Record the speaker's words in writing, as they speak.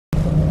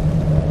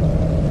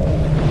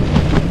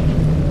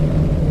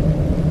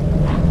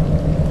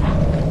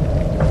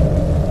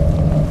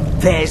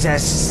There's a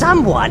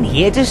someone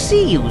here to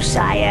see you,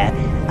 sire.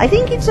 I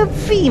think it's a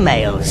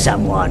female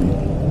someone.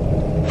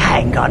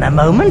 Hang on a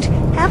moment.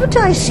 Haven't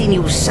I seen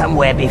you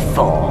somewhere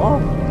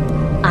before?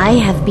 I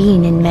have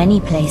been in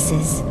many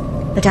places,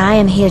 but I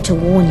am here to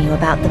warn you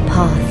about the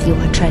path you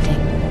are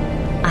treading.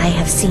 I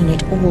have seen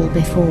it all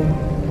before.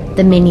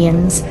 The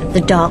minions,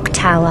 the Dark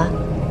Tower,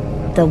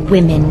 the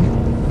women.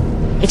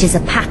 It is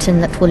a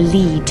pattern that will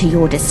lead to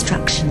your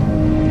destruction.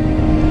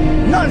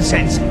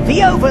 Nonsense!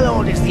 The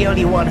Overlord is the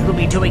only one who'll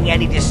be doing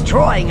any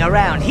destroying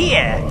around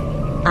here!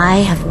 I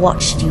have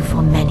watched you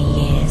for many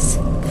years,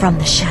 from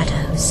the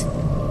shadows.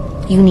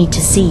 You need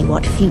to see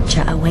what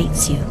future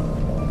awaits you.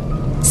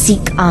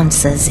 Seek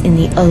answers in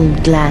the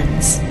old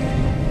lands.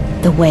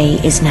 The way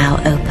is now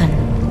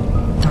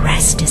open. The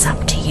rest is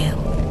up to you.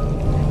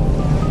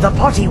 The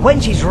potty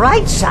wench is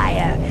right,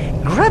 sire.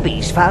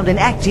 Grubby's found an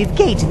active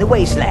gate in the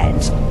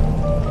Wastelands.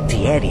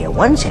 The area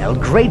once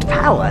held great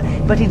power,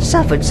 but it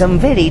suffered some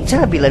very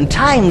turbulent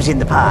times in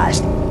the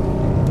past.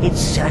 It's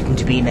certain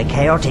to be in a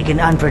chaotic and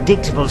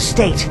unpredictable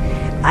state.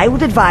 I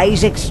would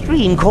advise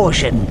extreme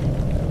caution.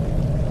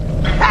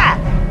 Ha!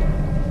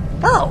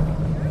 Oh!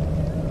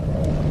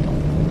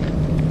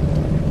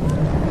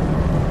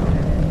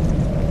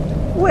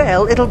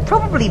 Well, it'll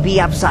probably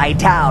be upside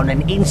down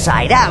and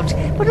inside out,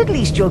 but at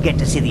least you'll get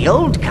to see the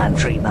old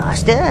country,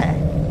 Master.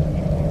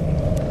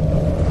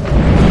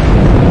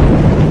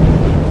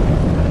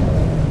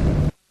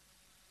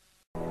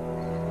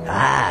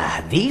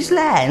 These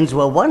lands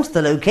were once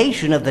the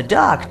location of the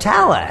Dark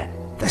Tower,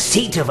 the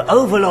seat of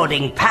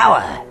overlording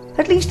power,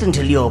 at least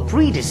until your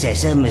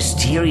predecessor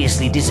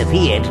mysteriously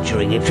disappeared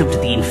during a trip to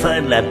the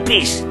infernal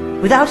abyss.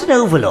 Without an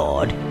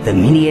overlord, the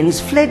minions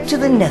fled to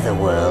the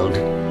netherworld.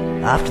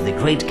 After the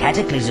great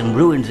cataclysm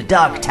ruined the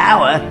Dark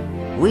Tower,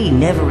 we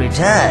never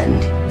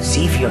returned.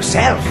 See for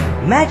yourself,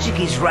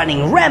 magic is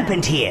running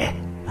rampant here,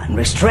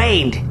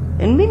 unrestrained.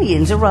 And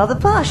minions are rather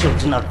partial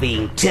to not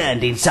being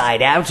turned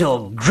inside out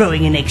or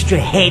growing an extra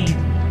head.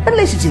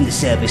 Unless it's in the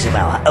service of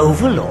our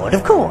Overlord,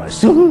 of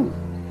course.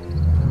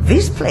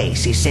 This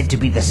place is said to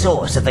be the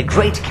source of the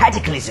Great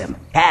Cataclysm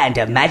and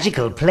a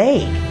magical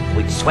plague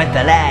which swept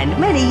the land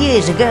many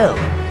years ago.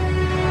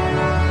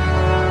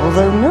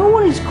 Although no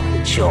one is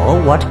quite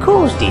sure what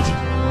caused it.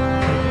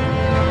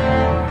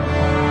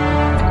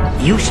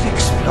 You should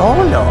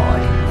explore,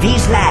 Lord.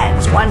 These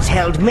lands once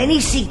held many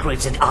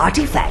secrets and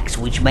artifacts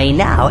which may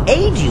now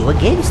aid you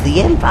against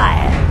the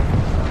Empire.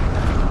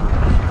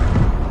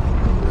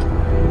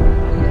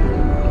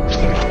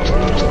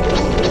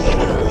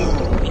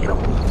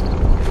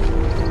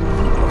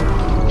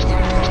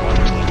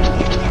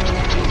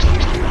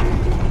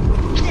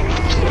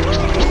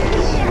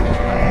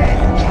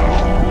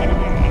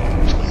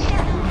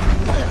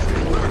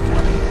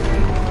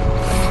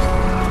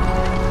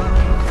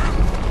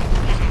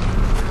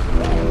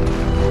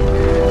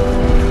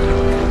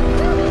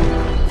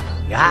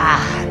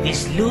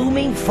 This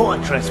looming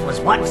fortress was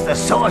once the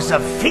source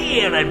of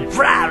fear and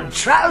brown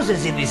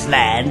trousers in this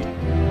land.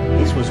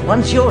 This was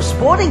once your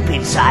sporting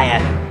pit, sire.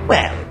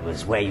 Well, it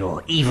was where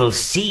your evil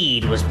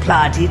seed was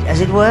planted,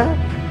 as it were.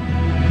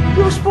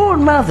 Your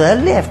spawn mother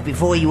left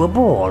before you were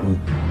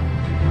born.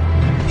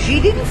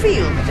 She didn't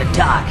feel that a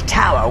Dark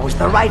Tower was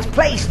the right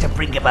place to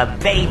bring up a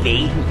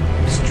baby.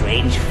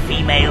 Strange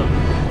female.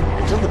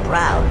 Until the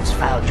Browns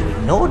found you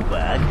in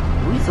Nordberg,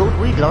 we thought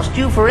we'd lost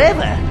you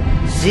forever.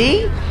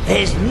 See?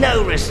 There's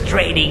no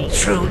restraining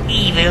true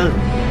evil.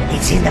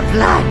 It's in the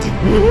blood.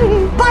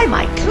 By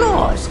my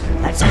claws,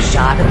 that's a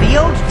shard of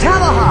the old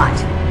Tower Heart.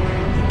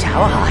 The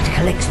Tower Heart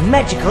collects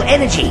magical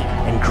energy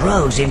and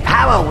grows in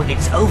power with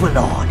its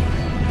Overlord.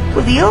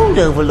 With the old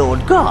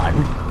Overlord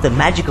gone, the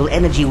magical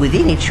energy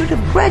within it should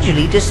have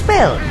gradually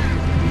dispelled.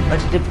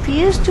 But it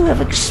appears to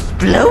have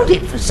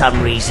exploded for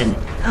some reason.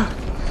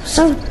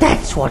 So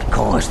that's what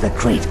caused the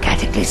Great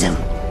Cataclysm.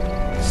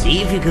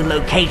 See if you can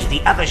locate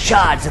the other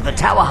shards of the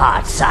Tower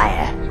Heart,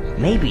 sire.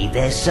 Maybe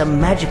there's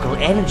some magical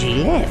energy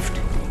left.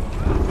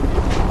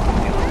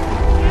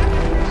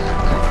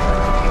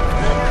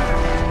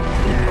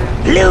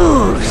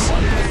 Lose!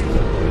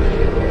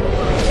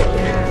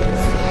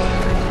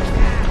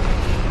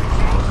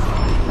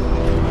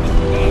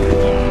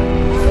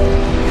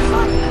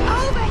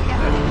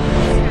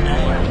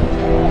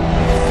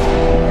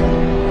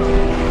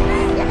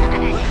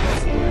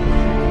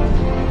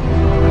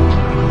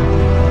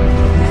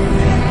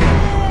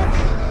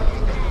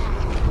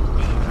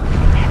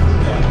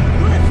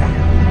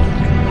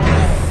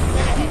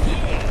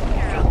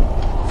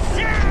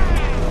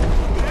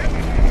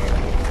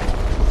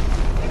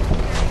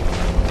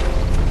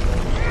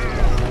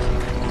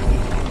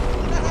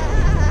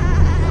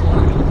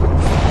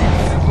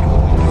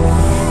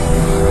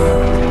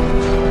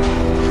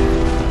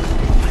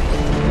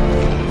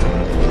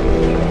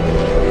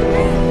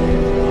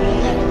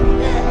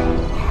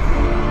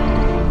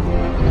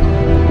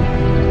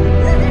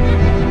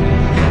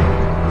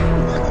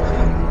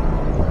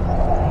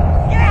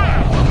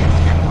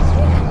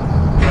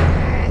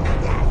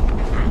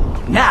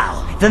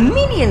 The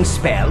minion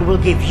spell will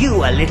give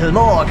you a little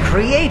more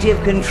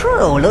creative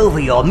control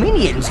over your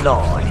minions,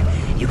 Lord.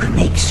 You can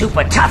make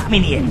super tough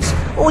minions,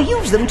 or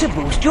use them to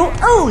boost your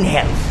own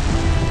health.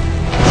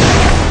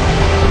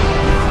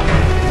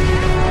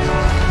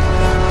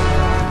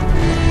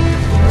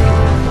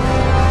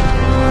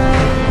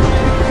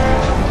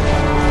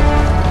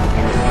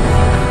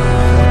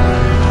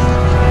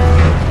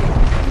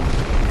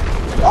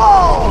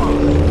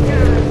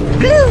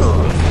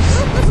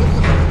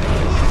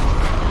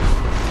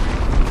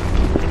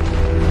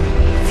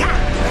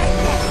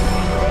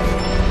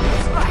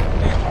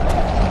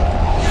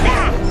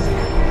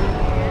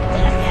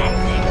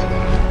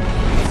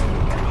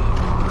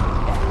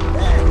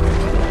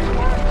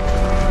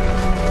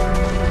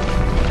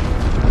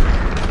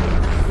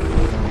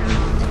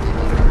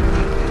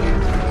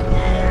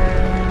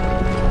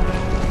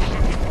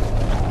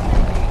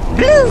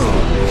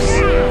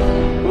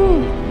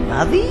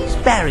 Are these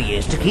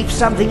barriers to keep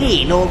something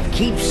in or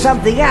keep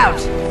something out?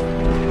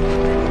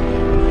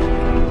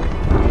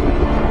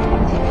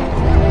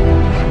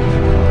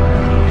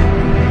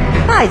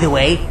 Either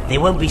way, they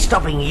won't be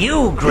stopping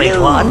you, Great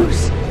One.